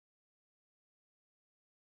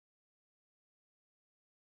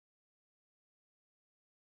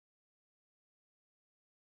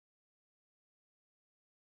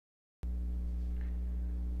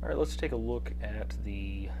Alright, let's take a look at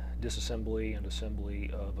the disassembly and assembly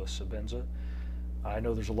of a Sebenza. I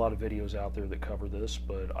know there's a lot of videos out there that cover this,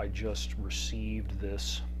 but I just received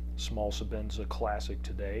this small Sebenza Classic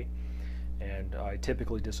today, and I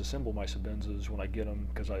typically disassemble my Sebenzas when I get them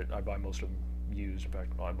because I buy most of them used. In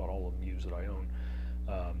fact, I bought all of them used that I own.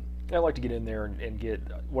 I like to get in there and get,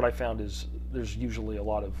 what I found is there's usually a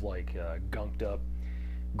lot of gunked up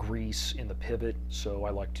grease in the pivot, so I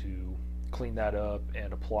like to clean that up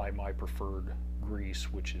and apply my preferred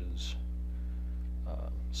grease, which is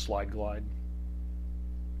Slide Glide.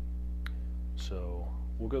 So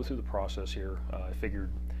we'll go through the process here. I figured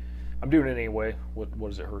I'm doing it anyway. What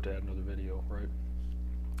does it hurt to add another video, right?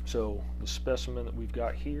 So the specimen that we've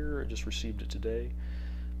got here, I just received it today.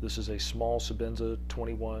 This is a small Sebenza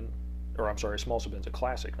 21, or I'm sorry, a small Sebenza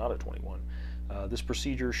Classic, not a 21. This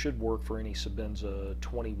procedure should work for any Sebenza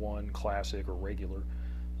 21 Classic or regular.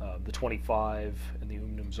 The 25 and the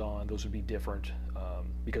Umnumzon, those would be different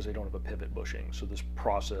because they don't have a pivot bushing. So this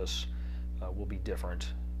process will be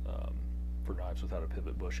different for knives without a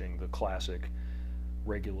pivot bushing. The Classic,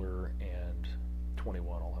 regular, and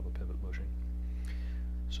 21 all have a pivot bushing.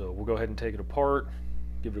 So we'll go ahead and take it apart,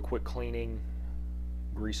 give it a quick cleaning,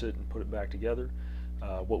 grease it, and put it back together.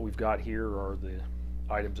 What we've got here are the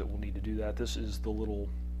items that we'll need to do that. This is the little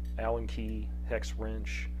Allen key hex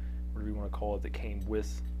wrench, whatever you want to call it, that came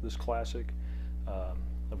with this Classic.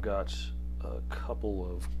 I've got a couple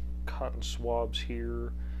of cotton swabs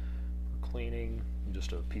here for cleaning,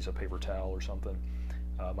 just a piece of paper towel or something,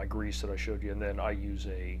 my grease that I showed you, and then I use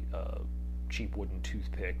a cheap wooden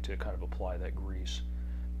toothpick to kind of apply that grease.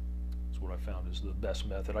 That's what I found is the best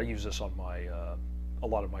method. I use this on my a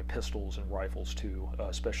lot of my pistols and rifles too,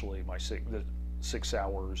 especially my the 6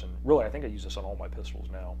 hours, and really I think I use this on all my pistols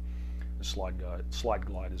now. The slide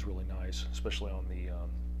glide is really nice, especially on the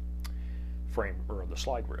frame or the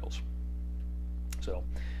slide rails. So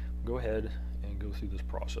go ahead and go through this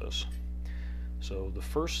process. So the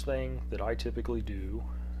first thing that I typically do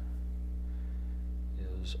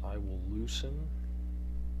is I will loosen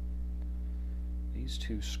these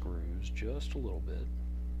two screws just a little bit.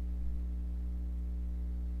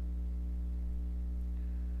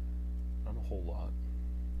 Not a whole lot.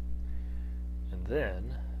 And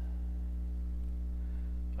then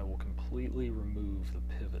I will completely remove the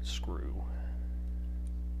pivot screw.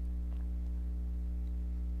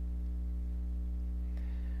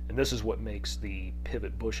 And this is what makes the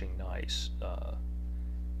pivot bushing nice,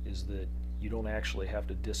 is that you don't actually have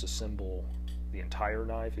to disassemble the entire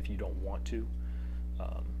knife if you don't want to.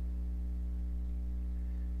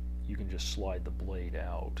 You can just slide the blade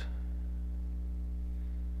out.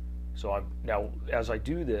 So now, as I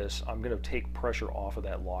do this, I'm going to take pressure off of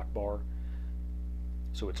that lock bar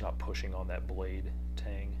so it's not pushing on that blade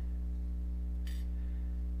tang.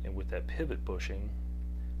 And with that pivot bushing,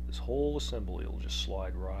 this whole assembly will just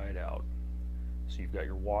slide right out. So you've got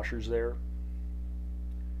your washers there,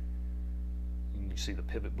 and you see the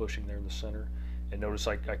pivot bushing there in the center. And notice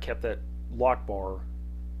I kept that lock bar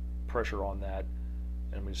pressure on that,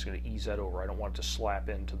 and I'm just going to ease that over. I don't want it to slap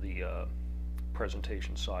into the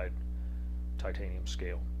presentation side titanium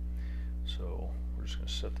scale. So we're just going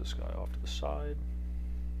to set this guy off to the side,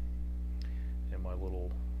 and my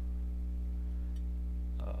little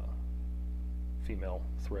female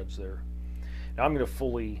threads there. Now I'm going to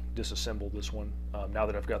fully disassemble this one. Now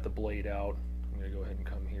that I've got the blade out, I'm going to go ahead and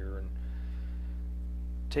come here and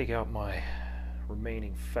take out my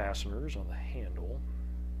remaining fasteners on the handle.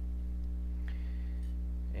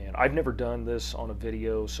 And I've never done this on a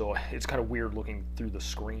video, so it's kind of weird looking through the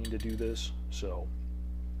screen to do this. So,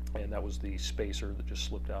 and that was the spacer that just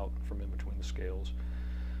slipped out from in between the scales.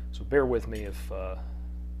 So bear with me if I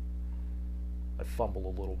fumble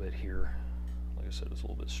a little bit here. Like I said, it's a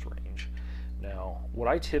little bit strange. Now, what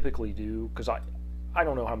I typically do, because I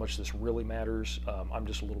don't know how much this really matters, I'm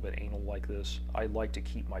just a little bit anal like this. I like to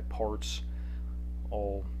keep my parts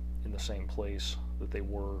all in the same place that they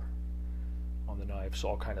were on the knife, so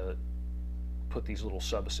I'll kind of put these little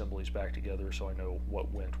sub-assemblies back together so I know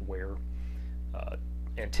what went where.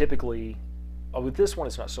 And typically, with this one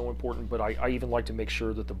it's not so important, but I even like to make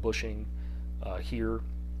sure that the bushing here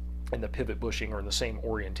and the pivot bushing are in the same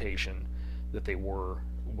orientation that they were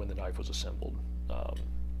when the knife was assembled.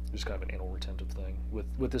 Just kind of an anal retentive thing.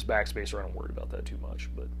 With this backspacer, I don't worry about that too much.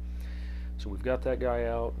 But so we've got that guy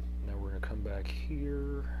out. Now we're going to come back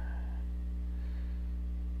here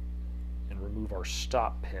and remove our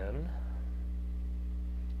stop pin.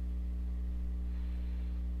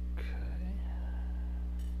 Okay.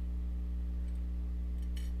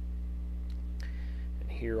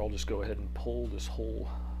 And here I'll just go ahead and pull this whole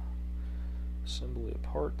assembly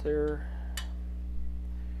apart there.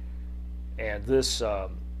 And this,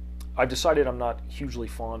 I've decided I'm not hugely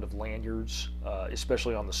fond of lanyards,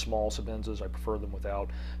 especially on the small Sebenzas. I prefer them without.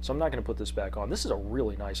 So I'm not going to put this back on. This is a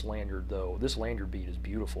really nice lanyard, though. This lanyard bead is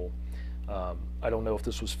beautiful. I don't know if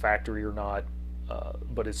this was factory or not,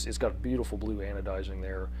 but it's got beautiful blue anodizing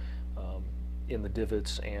there in the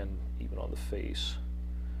divots and even on the face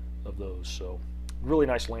of those. So really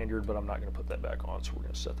nice lanyard, but I'm not going to put that back on, so we're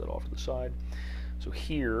going to set that off to the side. So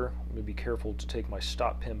here, I'm going to be careful to take my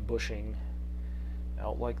stop pin bushing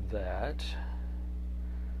out like that.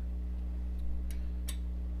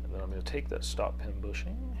 And then I'm going to take that stop pin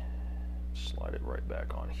bushing, slide it right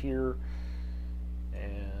back on here,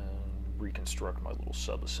 and reconstruct my little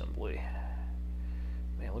sub-assembly.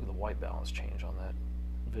 Man, look at the white balance change on that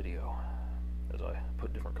video. As I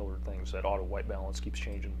put different colored things, that auto white balance keeps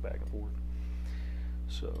changing back and forth.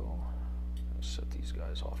 So, I'll set these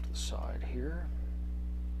guys off to the side here.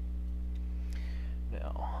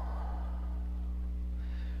 Now,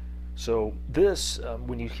 so this,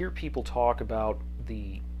 when you hear people talk about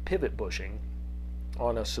the pivot bushing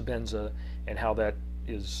on a Sebenza and how that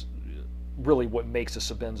is really what makes a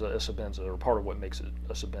Sebenza, or part of what makes it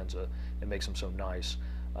a Sebenza and makes them so nice,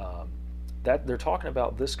 that they're talking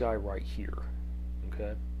about this guy right here.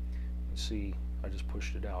 Okay, let's see, I just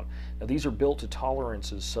pushed it out. Now these are built to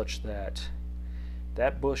tolerances such that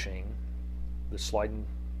that bushing, the sliding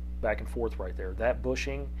back and forth right there, that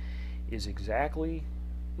bushing is exactly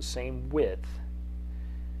the same width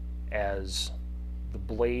as the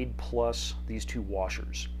blade plus these two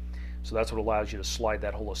washers. So that's what allows you to slide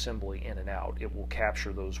that whole assembly in and out. It will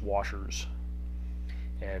capture those washers.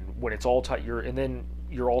 And when it's all tight, and then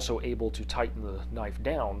you're also able to tighten the knife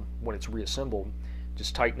down when it's reassembled.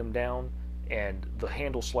 Just tighten them down, and the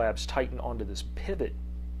handle slabs tighten onto this pivot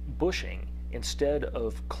bushing instead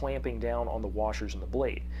of clamping down on the washers and the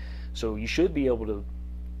blade. So you should be able to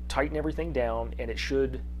tighten everything down, and it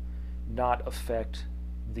should not affect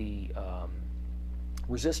the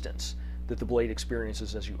resistance that the blade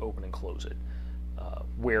experiences as you open and close it.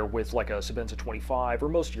 Where with like a Sebenza 25 or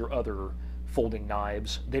most of your other folding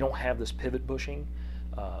knives, they don't have this pivot bushing.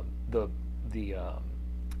 The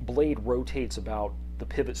blade rotates about the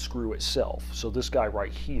pivot screw itself. So this guy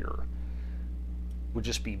right here would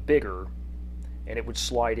just be bigger, and it would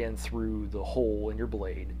slide in through the hole in your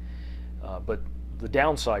blade. But the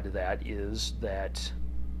downside to that is that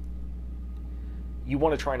you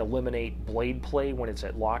want to try and eliminate blade play when it's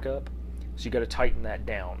at lockup, so you got to tighten that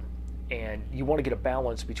down. And you want to get a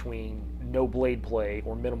balance between no blade play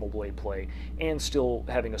or minimal blade play and still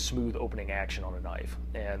having a smooth opening action on a knife.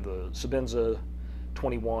 And the Sebenza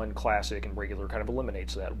 21 Classic and regular kind of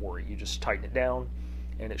eliminates that worry. You just tighten it down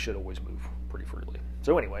and it should always move pretty freely.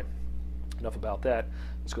 So anyway, enough about that.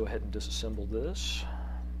 Let's go ahead and disassemble this.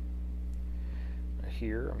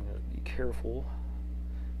 Here, I'm going to be careful.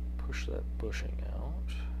 Push that bushing out.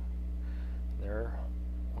 There,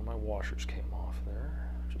 one of my washers came off there,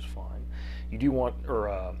 which is fine. You do want,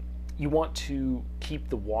 you want to keep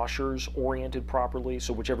the washers oriented properly,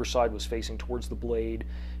 so whichever side was facing towards the blade,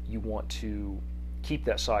 you want to keep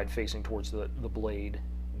that side facing towards the blade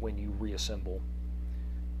when you reassemble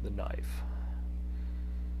the knife.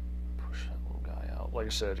 Push that little guy out. Like I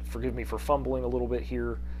said, forgive me for fumbling a little bit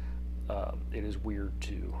here. It is weird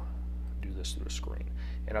to do this through a screen.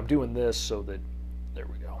 And I'm doing this so that, there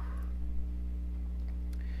we go,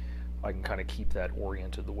 I can kind of keep that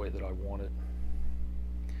oriented the way that I want it.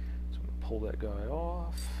 So I'm going to pull that guy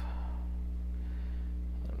off.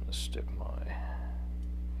 I'm going to stick my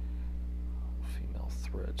female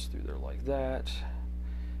threads through there like that.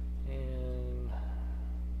 And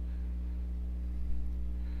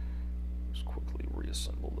just quickly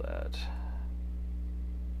reassemble that.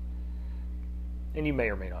 And you may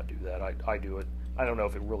or may not do that. I do it. I don't know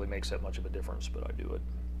if it really makes that much of a difference, but I do it.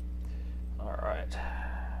 All right.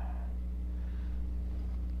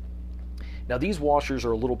 Now these washers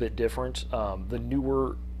are a little bit different. The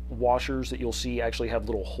newer washers that you'll see actually have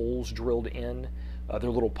little holes drilled in. They're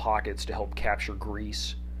little pockets to help capture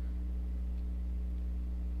grease.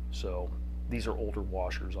 So these are older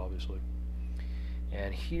washers, obviously.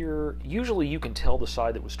 And here, usually you can tell the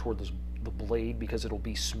side that was toward the blade because it'll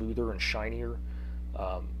be smoother and shinier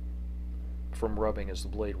from rubbing as the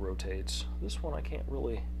blade rotates. This one I can't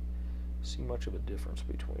really see much of a difference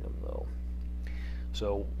between them though.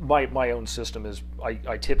 So my own system is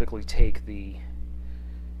I typically take the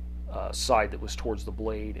side that was towards the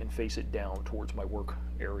blade and face it down towards my work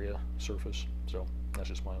area surface. So that's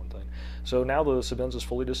just my own thing. So now the Sebenza is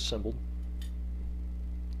fully disassembled.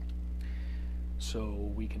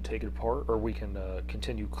 So we can take it apart, or we can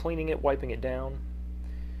continue cleaning it, wiping it down,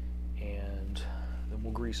 and then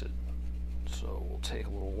we'll grease it. So we'll take a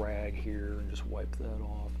little rag here and just wipe that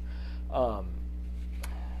off.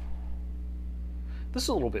 This is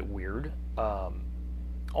a little bit weird. All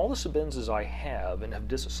the Sebenzas I have and have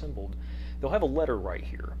disassembled, they'll have a letter right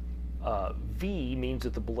here. V means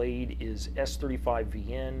that the blade is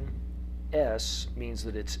S35VN. S means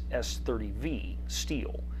that it's S30V,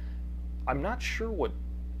 steel. I'm not sure what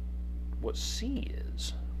C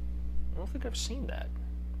is. I don't think I've seen that.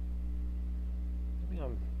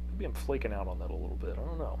 Maybe I'm flaking out on that a little bit. I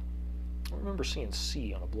don't know. I don't remember seeing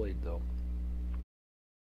C on a blade though.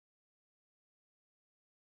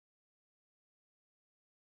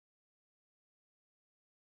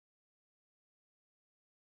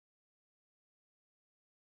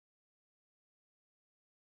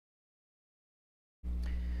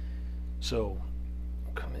 So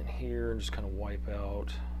come in here and just kind of wipe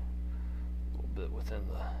out a little bit within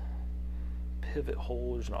the pivot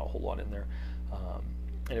hole. There's not a whole lot in there.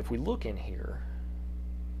 And if we look in here,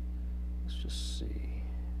 let's just see.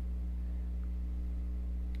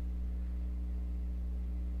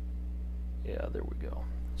 Yeah, there we go.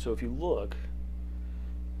 So if you look,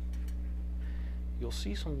 you'll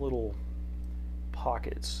see some little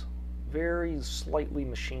pockets, very slightly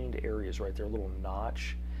machined areas right there, a little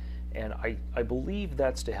notch. And I believe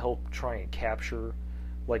that's to help try and capture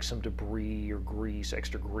like some debris or grease,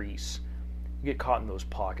 extra grease. You get caught in those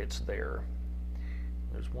pockets there.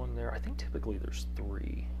 There's one there. I think typically there's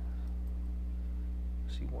 3.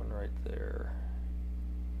 See one right there.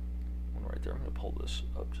 One right there. I'm going to pull this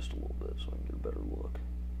up just a little bit so I can get a better look.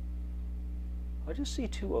 I just see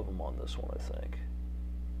 2 of them on this one, I think.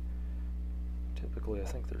 Typically I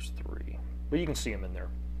think there's 3. But you can see them in there.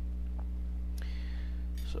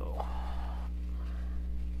 So,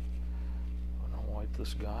 I'm going to wipe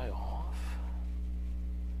this guy off.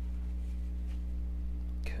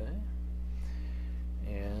 Okay.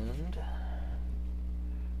 And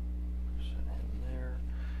set him there.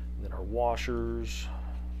 And then our washers.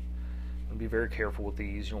 And be very careful with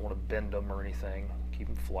these. You don't want to bend them or anything. Keep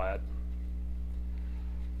them flat.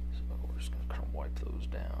 So we're just going to kind of wipe those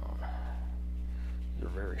down. They're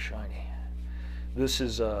very shiny. This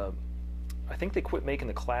is I think they quit making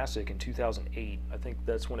the Classic in 2008. I think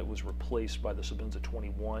that's when it was replaced by the Sebenza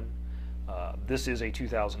 21. This is a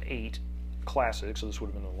 2008 Classic, so this would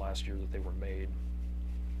have been the last year that they were made.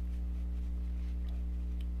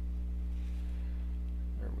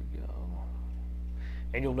 There we go.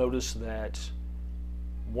 And you'll notice that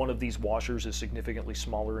one of these washers is significantly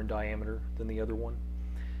smaller in diameter than the other one.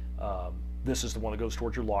 This is the one that goes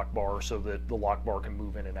towards your lock bar so that the lock bar can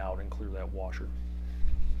move in and out and clear that washer.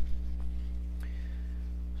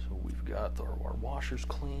 So we've got our washers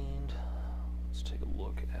cleaned. Let's take a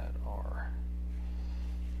look at our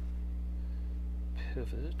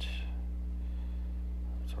pivot.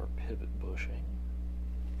 That's our pivot bushing.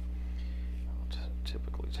 I'll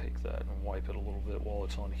typically take that and wipe it a little bit while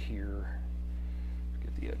it's on here.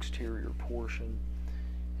 Get the exterior portion.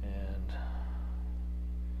 And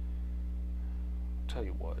I'll tell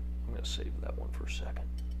you what, I'm going to save that one for a second.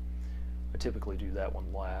 I typically do that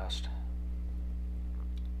one last.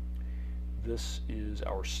 This is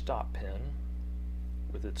our stop pin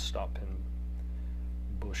with its stop pin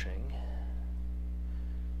bushing.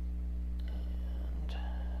 And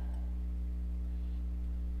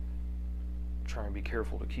try and be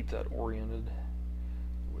careful to keep that oriented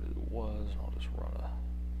the way it was. I'll just run a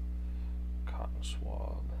cotton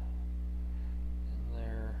swab in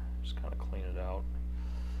there, just kind of clean it out.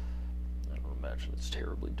 I don't imagine it's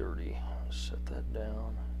terribly dirty. Set that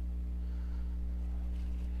down.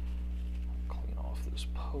 Clean off this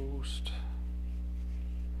post.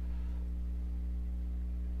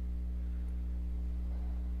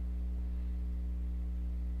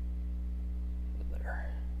 And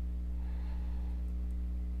there.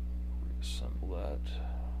 Reassemble that.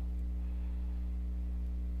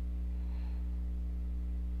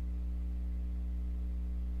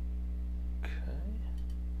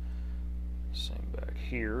 Same back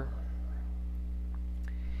here.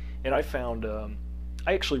 And I found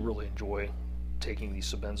I actually really enjoy taking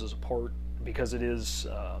these Sebenzas apart because it is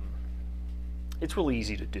it's really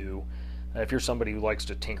easy to do. If you're somebody who likes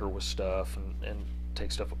to tinker with stuff and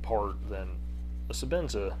take stuff apart, then a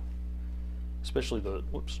Sebenza, especially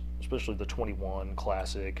the 21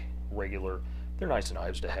 Classic, regular, they're nice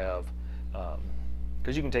knives to have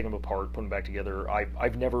because you can take them apart, put them back together.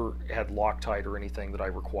 I've never had Loctite or anything that I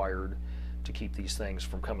required to keep these things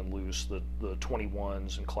from coming loose. The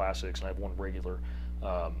 21s and Classics, and I have one regular,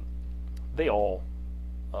 they all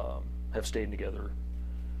have stayed together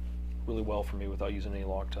really well for me without using any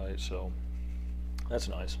Loctite, so that's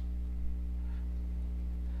nice.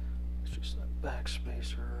 It's just that back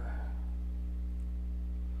spacer.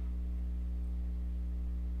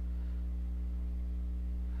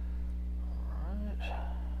 Alright.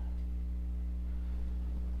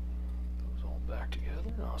 Those all back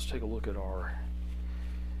together. Now let's take a look at our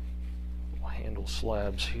handle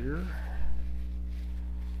slabs here.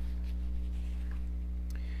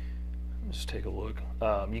 Let's take a look.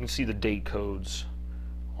 You can see the date codes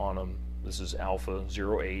on them. This is Alpha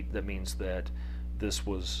 08. That means that this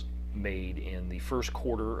was made in the first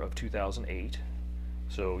quarter of 2008.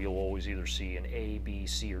 So you'll always either see an A, B,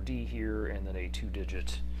 C, or D here, and then a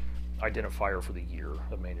 2-digit identifier for the year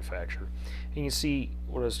of manufacture. And you can see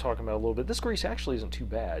what I was talking about a little bit. This grease actually isn't too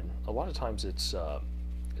bad. A lot of times it's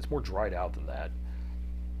more dried out than that.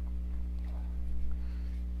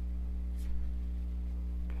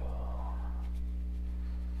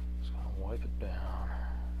 Just gonna wipe it down.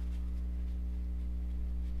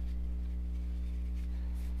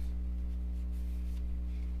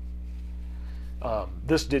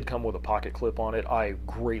 This did come with a pocket clip on it. I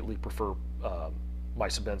greatly prefer my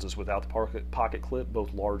Sebenzas without the pocket clip,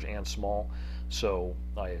 both large and small, so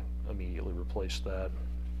I immediately replaced that.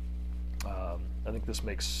 I think this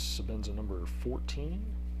makes Sebenza number 14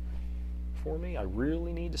 for me. I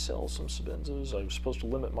really need to sell some Sebenzas. I was supposed to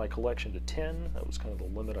limit my collection to 10. That was kind of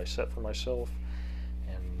the limit I set for myself,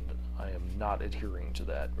 and I am not adhering to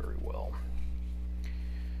that very well.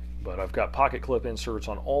 But I've got pocket clip inserts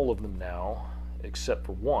on all of them now, except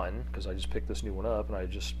for one, because I just picked this new one up and I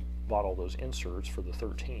just bought all those inserts for the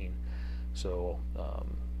 13. So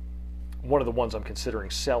one of the ones I'm considering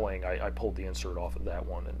selling, I pulled the insert off of that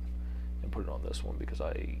one and put it on this one because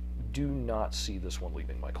I do not see this one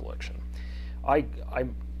leaving my collection.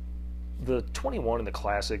 The 21 and the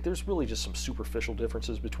Classic, there's really just some superficial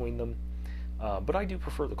differences between them, but I do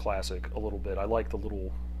prefer the Classic a little bit. I like the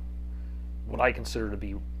little, what I consider to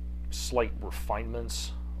be slight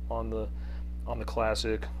refinements on the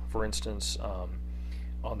Classic. For instance,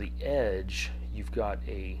 on the edge, you've got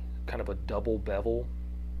a kind of a double bevel.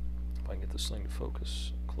 If I can get this thing to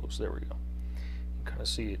focus close, there we go. You can kind of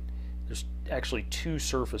see it. There's actually two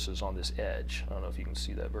surfaces on this edge. I don't know if you can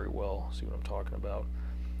see that very well. See what I'm talking about?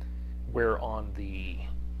 Where on the,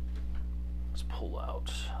 let's pull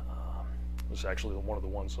out. This is actually one of the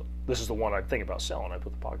ones. This is the one I'm thinking about selling. I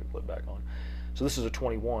put the pocket clip back on. So this is a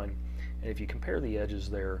 21, and if you compare the edges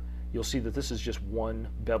there, you'll see that this is just one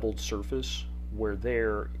beveled surface, where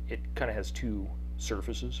there it kind of has two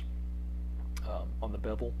surfaces on the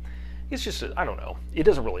bevel. It's just, I don't know, it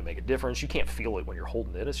doesn't really make a difference. You can't feel it when you're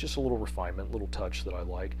holding it. It's just a little refinement, little touch that I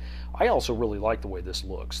like. I also really like the way this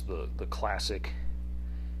looks, the Classic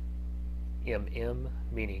MM,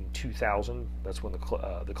 meaning 2000. That's when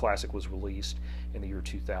the Classic was released, in the year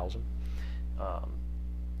 2000.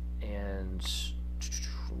 And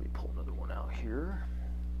let me pull another one out here.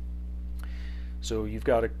 So you've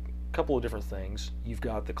got a couple of different things. You've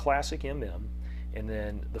got the Classic MM, and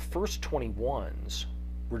then the first 21s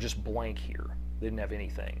were just blank here. They didn't have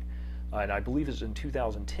anything. And I believe it's in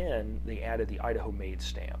 2010 they added the Idaho Made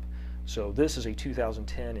stamp. So this is a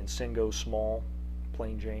 2010 Insingo small,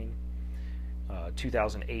 plain Jane,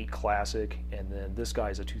 2008 Classic, and then this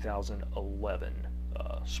guy's a 2011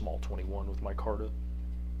 small 21 with micarta.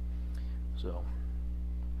 So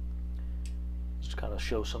just kind of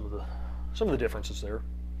show some of the differences there.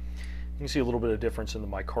 You can see a little bit of difference in the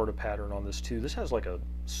micarta pattern on this too. This has like a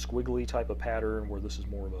squiggly type of pattern, where this is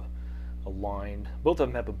more of a lined. Both of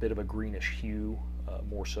them have a bit of a greenish hue,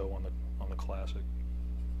 more so on the Classic.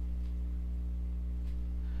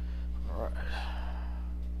 All right.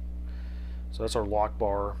 So that's our lock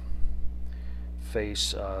bar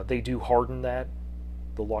face. They do harden the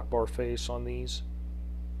lock bar face on these,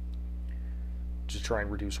 to try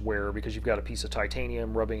and reduce wear, because you've got a piece of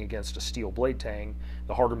titanium rubbing against a steel blade tang.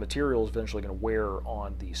 The harder material is eventually going to wear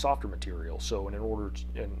on the softer material. So in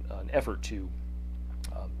an effort to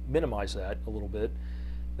minimize that a little bit,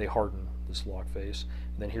 they harden this lock face.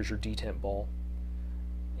 And then here's your detent ball.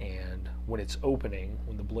 And when it's opening,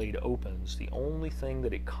 when the blade opens, the only thing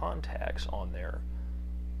that it contacts on there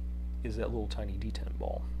is that little tiny detent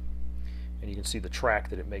ball. And you can see the track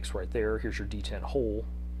that it makes right there. Here's your detent hole.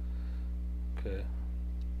 Okay.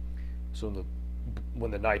 So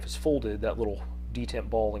when the knife is folded, that little detent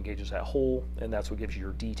ball engages that hole, and that's what gives you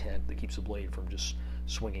your detent that keeps the blade from just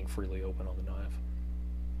swinging freely open on the knife.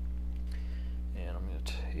 And I'm going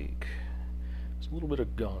to take a little bit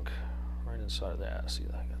of gunk right inside of that. See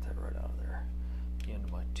that? I got that right out of there. The end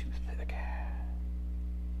of my toothpick.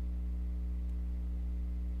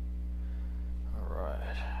 Alright.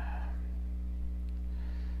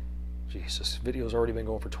 Jeez, this video's already been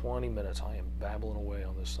going for 20 minutes. I am babbling away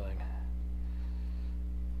on this thing.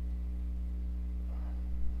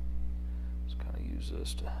 Let's kind of use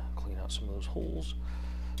this to clean out some of those holes.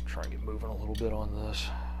 Try and get moving a little bit on this.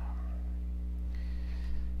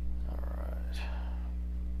 Alright.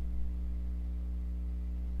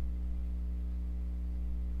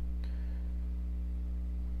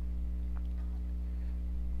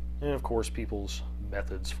 And of course, people's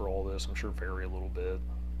methods for all this, I'm sure, vary a little bit.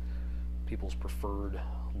 People's preferred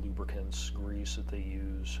lubricants, grease that they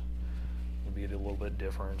use, will be a little bit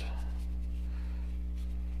different.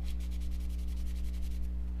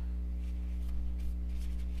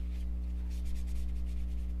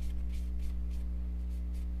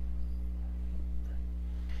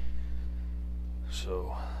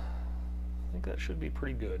 So, I think that should be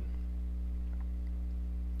pretty good.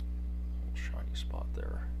 Shiny spot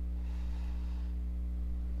there.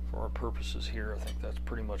 For our purposes here, I think that's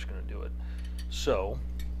pretty much going to do it. So,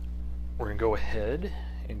 we're going to go ahead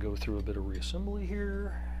and go through a bit of reassembly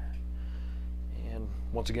here. And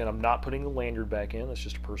once again, I'm not putting the lanyard back in. That's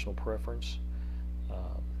just a personal preference.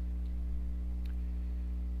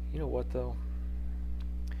 You know what, though?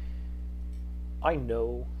 I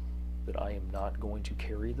know that I am not going to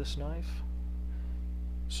carry this knife.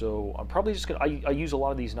 So I'm probably just going to, I use a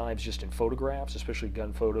lot of these knives just in photographs, especially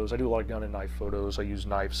gun photos. I do a lot of gun and knife photos. I use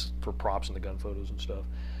knives for props in the gun photos and stuff.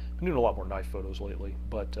 I'm doing a lot more knife photos lately,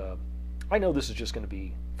 but I know this is just going to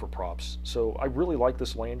be for props. So I really like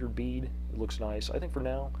this lanyard bead. It looks nice. I think for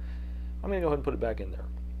now, I'm going to go ahead and put it back in there.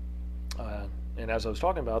 And as I was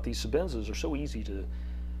talking about, these Sebenzas are so easy to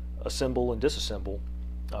assemble and disassemble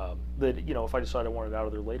that, you know, if I decide I want it out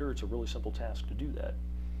of there later, it's a really simple task to do that.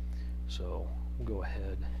 So we'll go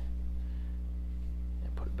ahead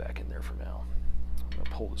and put it back in there for now. I'm going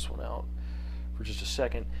to pull this one out for just a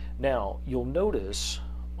second. Now, you'll notice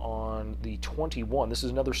on the 21, this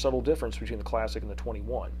is another subtle difference between the Classic and the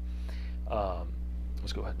 21.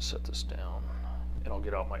 Let's go ahead and set this down. And I'll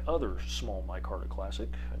get out my other small micarta Classic.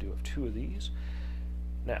 I do have two of these.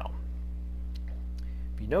 Now,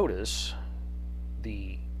 if you notice,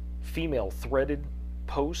 the female threaded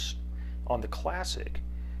posts on the Classic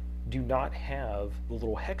do not have the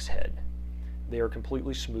little hex head. They are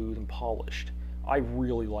completely smooth and polished. I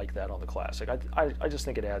really like that on the Classic. I just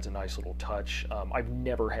think it adds a nice little touch. I've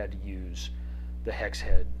never had to use the hex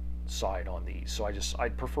head side on these, so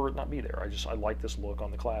I'd prefer it not be there. I like this look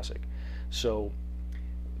on the Classic. So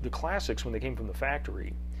the Classics, when they came from the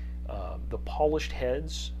factory, the polished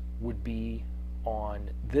heads would be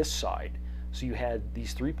on this side. So you had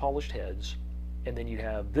these three polished heads, and then you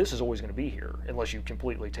have, this is always going to be here, unless you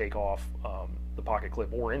completely take off the pocket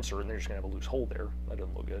clip or insert, and they're just going to have a loose hole there. That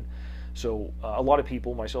doesn't look good. So a lot of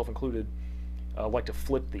people, myself included, like to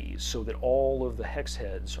flip these so that all of the hex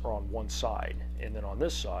heads are on one side, and then on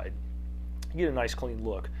this side, you get a nice clean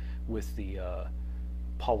look with the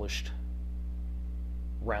polished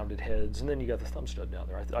rounded heads, and then you got the thumb stud down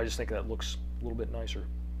there. I just think that looks a little bit nicer.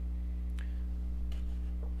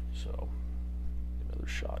 So another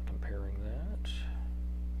shot comparing that.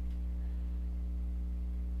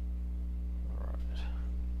 All right.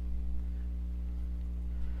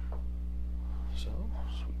 So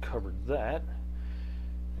we covered that.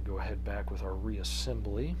 Go ahead back with our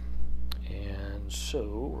reassembly. And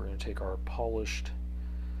so we're going to take our polished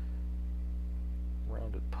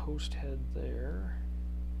rounded post head there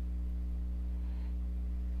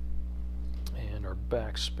and our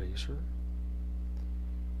back spacer.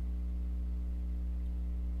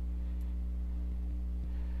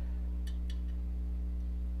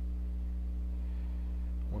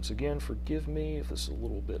 Once again, forgive me if this is a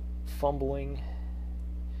little bit fumbling. There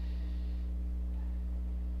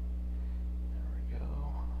we go.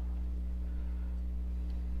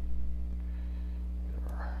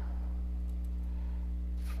 Get our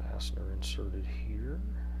fastener inserted here.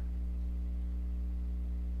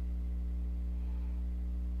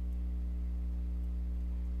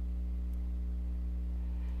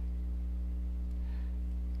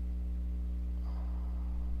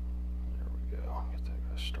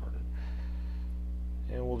 Started,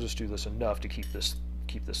 and we'll just do this enough to keep this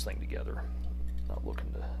thing together. Not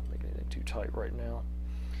looking to make anything too tight right now.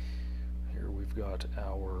 Here we've got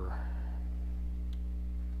our,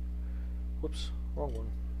 whoops, wrong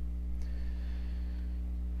one.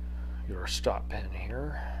 Get our stop pin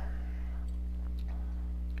here.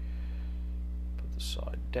 Put the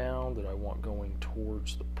side down that I want going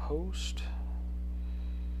towards the post.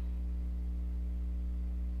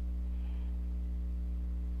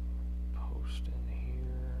 In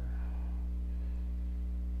here.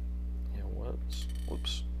 You know what? Let's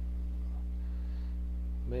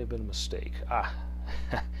have been a mistake. I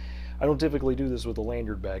don't typically do this with the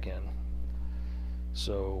lanyard back in.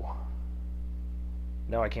 So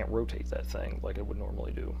now I can't rotate that thing like I would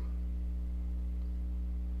normally do.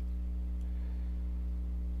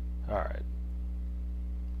 Alright.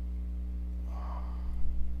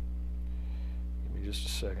 Give me just a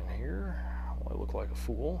second here while I look like a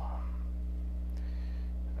fool.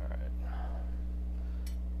 Alright.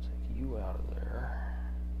 Take you out of there.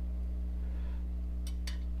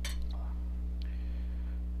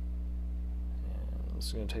 And this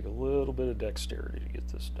is going to take a little bit of dexterity to get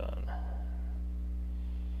this done.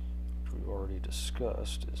 Which we've already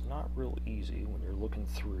discussed is not real easy when you're looking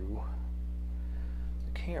through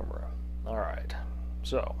the camera. Alright,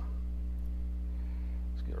 so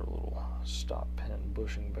let's get our little stop pin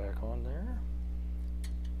bushing back on there.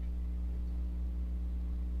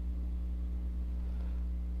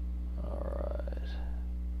 Alright,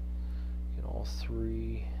 get all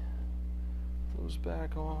three of those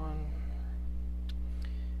back on.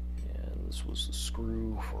 And this was the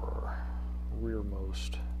screw for our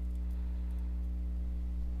rearmost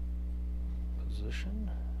position.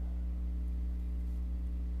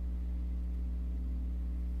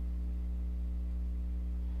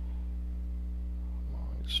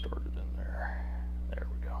 Started in there. There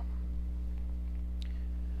we go.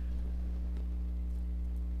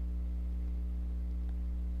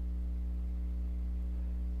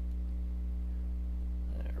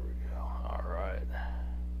 There we go. All right.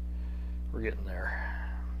 We're getting there.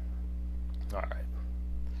 All right.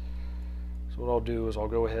 So what I'll do is I'll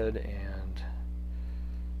go ahead and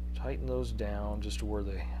tighten those down just to where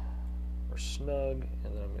they are snug,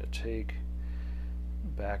 and then I'm going to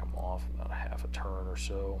back them off about a half a turn or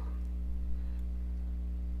so.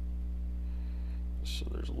 So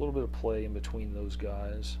there's a little bit of play in between those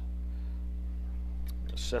guys. I'm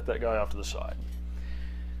going to set that guy off to the side.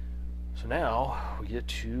 So now we get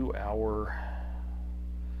to our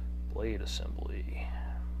blade assembly.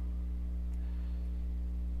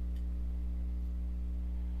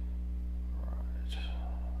 Alright,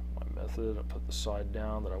 my method, I put the side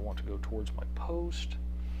down that I want to go towards my post.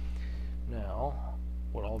 Now,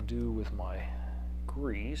 what I'll do with my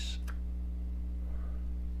grease,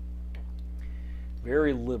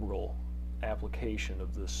 very liberal application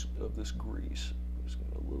of this grease. I'm just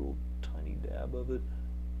going to a little tiny dab of it.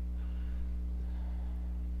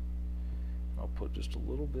 I'll put just a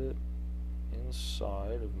little bit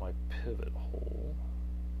inside of my pivot hole.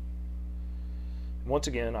 And once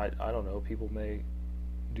again, I don't know, people may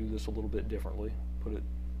do this a little bit differently.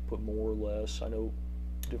 Put more or less. I know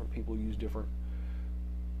different people use different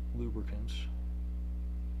lubricants.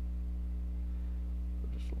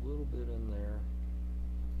 Put just a little bit in there.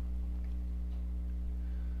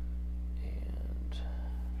 And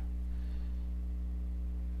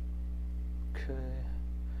okay.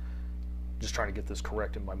 Just trying to get this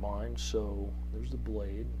correct in my mind. So there's the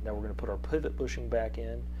blade. Now we're going to put our pivot bushing back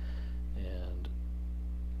in, and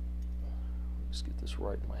let's get this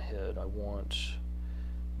right in my head.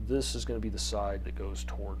 This is going to be the side that goes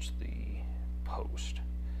towards the post.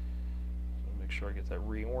 So make sure I get that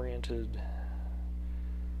reoriented.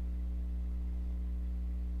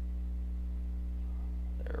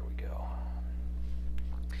 There we go.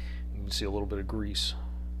 You can see a little bit of grease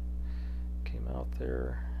came out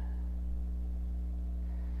there.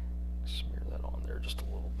 Smear that on there just a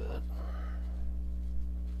little bit.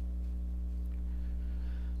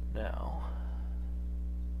 Now,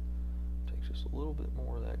 take just a little bit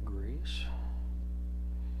more of that grease,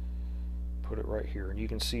 put it right here, and you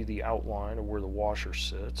can see the outline of where the washer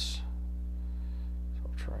sits. So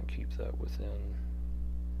I'll try and keep that within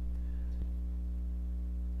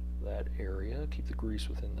that area, keep the grease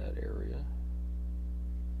within that area.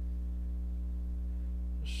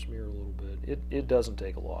 Just smear a little bit. It doesn't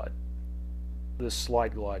take a lot. This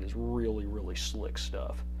slide glide is really, really slick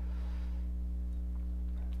stuff.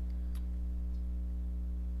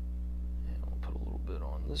 And I'll put a little bit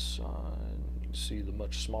on this side. You can see the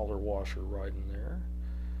much smaller washer right in there.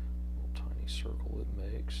 Little tiny circle it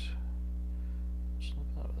makes. Slip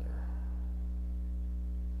out of there.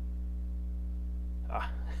 Ah.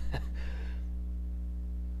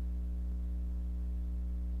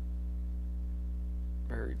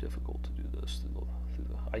 Very difficult to do this through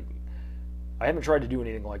the I haven't tried to do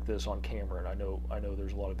anything like this on camera, and I know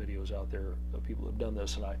there's a lot of videos out there of people who have done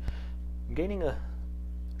this, and I'm gaining a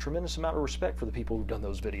tremendous amount of respect for the people who've done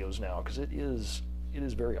those videos now, because it is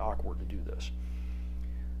very awkward to do this.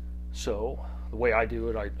 So the way I do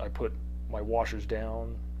it, I put my washers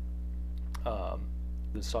down. The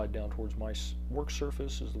side down towards my work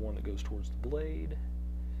surface is the one that goes towards the blade.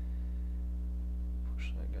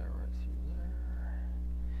 Push that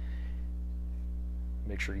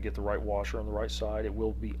Make sure you get the right washer on the right side. It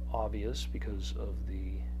will be obvious because of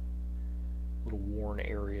the little worn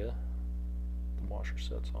area the washer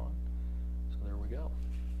sets on. So there we go.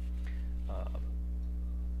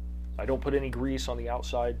 I don't put any grease on the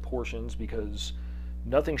outside portions because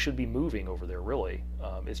nothing should be moving over there, really.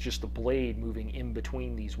 It's just the blade moving in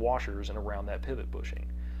between these washers and around that pivot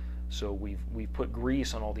bushing. So we've put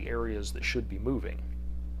grease on all the areas that should be moving.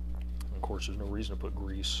 And of course, there's no reason to put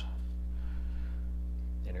grease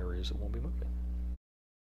in areas that won't be moving.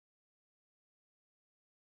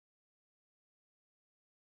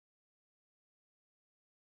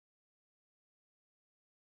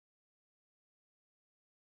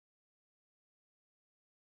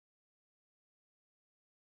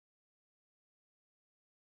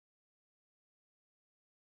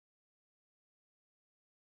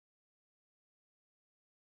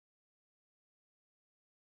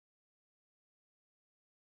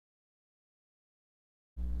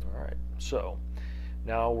 Alright, so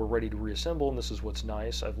now we're ready to reassemble, and this is what's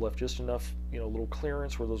nice. I've left just enough, little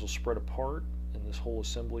clearance where those will spread apart, and this whole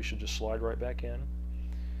assembly should just slide right back in.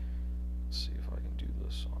 Let's see if I can do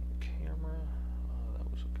this on camera.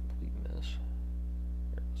 That was a complete miss.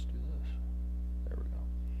 Here, let's do this. There we go.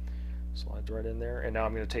 Slides right in there, and now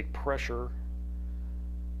I'm going to take pressure.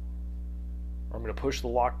 I'm going to push the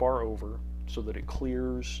lock bar over so that it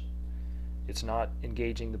clears. It's not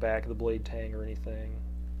engaging the back of the blade tang or anything.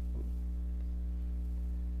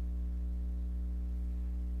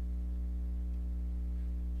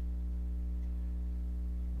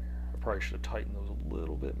 I probably should have tightened those a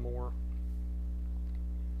little bit more.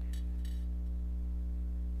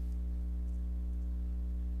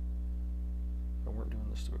 If I weren't doing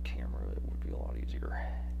this through a camera, it would be a lot easier.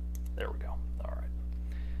 There we go. All right.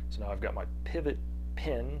 So now I've got my pivot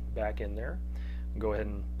pin back in there. Go ahead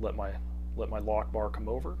and let my lock bar come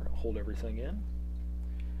over. I'll hold everything in.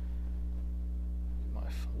 My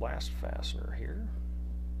last fastener here.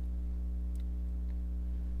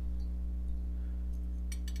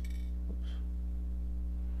 Oops.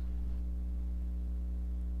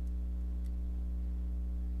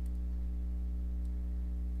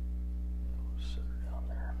 Set her down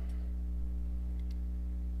there.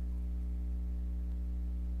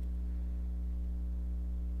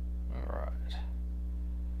 All right.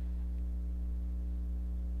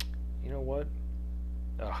 You know what?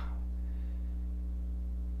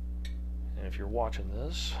 And if you're watching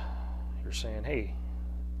this, you're saying, hey,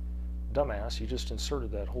 dumbass, you just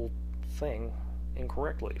inserted that whole thing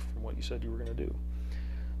incorrectly from what you said you were going to do.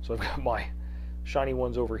 So I've got my shiny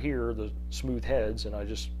ones over here, the smooth heads, and I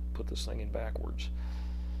just put this thing in backwards.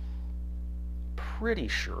 Pretty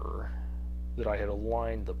sure that I had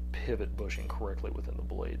aligned the pivot bushing correctly within the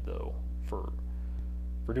blade, though, for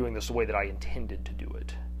doing this the way that I intended to do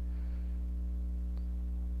it.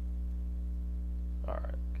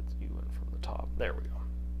 Alright, get you in from the top. There we go.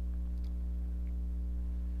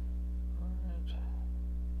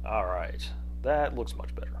 Alright, that looks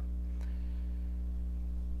much better.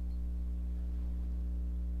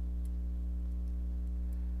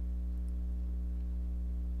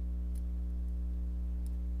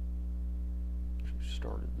 She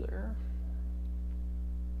started there.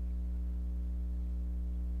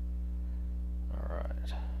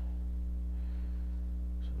 Alright.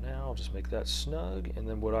 Now I'll just make that snug, and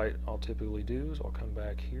then what I'll typically do is I'll come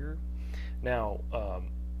back here. Now,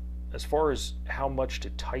 as far as how much to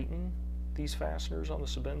tighten these fasteners on the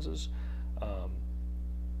Sebenzas,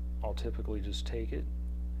 I'll typically just take it,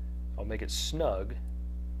 I'll make it snug,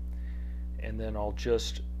 and then I'll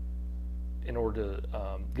just, in order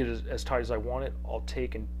to get it as tight as I want it, I'll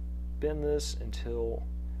take and bend this until,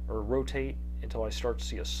 or rotate until I start to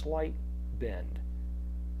see a slight bend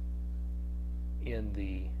in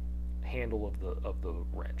the handle of the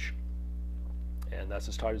wrench, and that's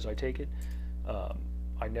as tight as I take it.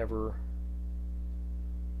 I never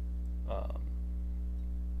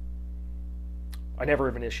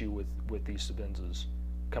have an issue with these Sebenzas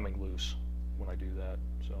coming loose when I do that.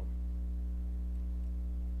 So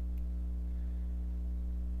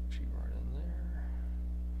she right in there.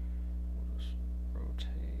 We'll just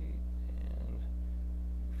rotate and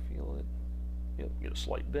feel it. Yep, get a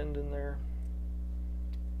slight bend in there.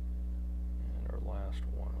 Our last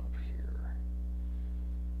one up here.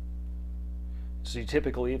 See,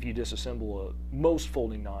 typically if you disassemble most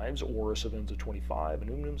folding knives or a Sebenza 25 and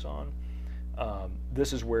Umnumsan,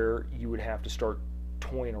 this is where you would have to start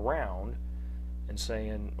toying around and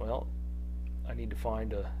saying, well, I need to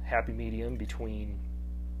find a happy medium between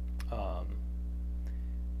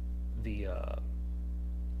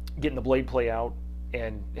getting the blade play out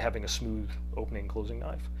and having a smooth opening and closing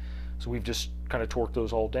knife. So we've just kind of torqued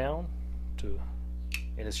those all down to,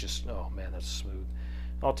 and it's just, oh man, that's smooth.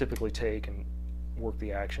 I'll typically take and work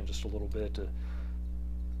the action just a little bit to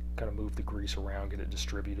kind of move the grease around, get it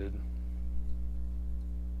distributed.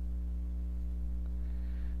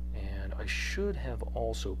 And I should have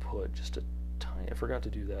also put just a tiny, I forgot to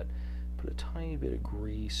do that, put a tiny bit of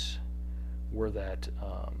grease where that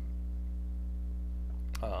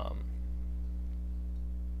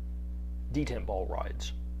detent ball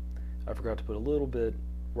rides. I forgot to put a little bit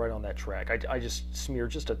right on that track. I just smeared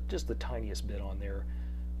just the tiniest bit on there.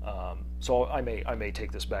 So I may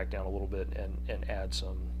take this back down a little bit and add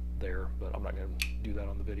some there, but I'm not going to do that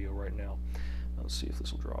on the video right now. Let's see if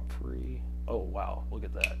this will drop free. Oh wow, look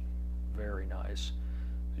at that. Very nice.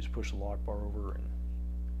 You just push the lock bar over and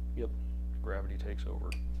yep, gravity takes over.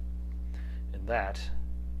 And that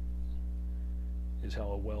is how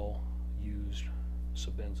a well-used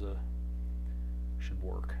Sebenza should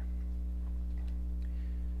work.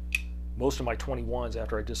 Most of my 21s,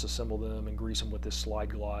 after I disassemble them and grease them with this slide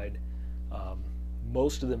glide,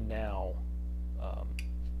 most of them now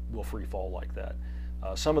will free fall like that.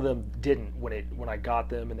 Some of them didn't when I got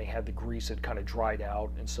them and they had the grease had kind of dried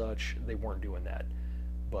out and such. They weren't doing that,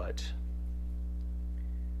 but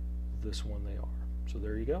this one they are. So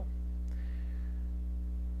there you go.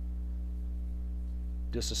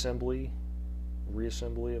 Disassembly,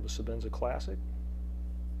 reassembly of a Sebenza Classic.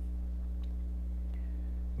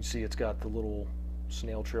 You see it's got the little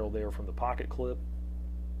snail trail there from the pocket clip.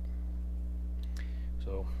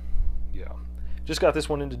 So yeah, just got this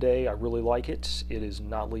one in today. I really like it. It is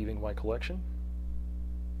not leaving my collection.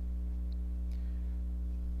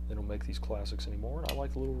 They don't make these classics anymore, and I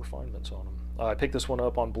like the little refinements on them. I picked this one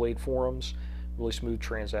up on Blade Forums. Really smooth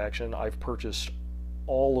transaction. I've purchased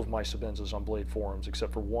all of my Sebenzas on Blade Forums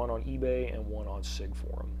except for one on eBay and one on Sig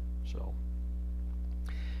Forum. So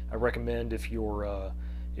I recommend if you're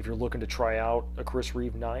looking to try out a Chris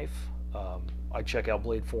Reeve knife, I check out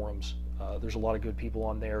Blade Forums. There's a lot of good people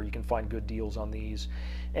on there. You can find good deals on these,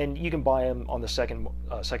 and you can buy them on the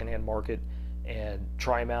secondhand market and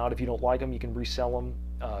try them out. If you don't like them, you can resell them.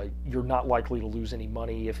 You're not likely to lose any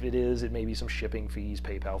money. If it is, it may be some shipping fees,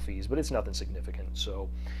 PayPal fees, but it's nothing significant. So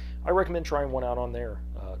I recommend trying one out on there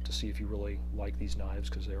to see if you really like these knives,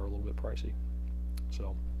 because they are a little bit pricey.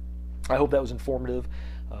 So I hope that was informative.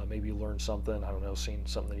 Maybe you learned something, I don't know, seen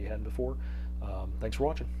something that you hadn't before. Thanks for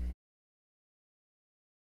watching.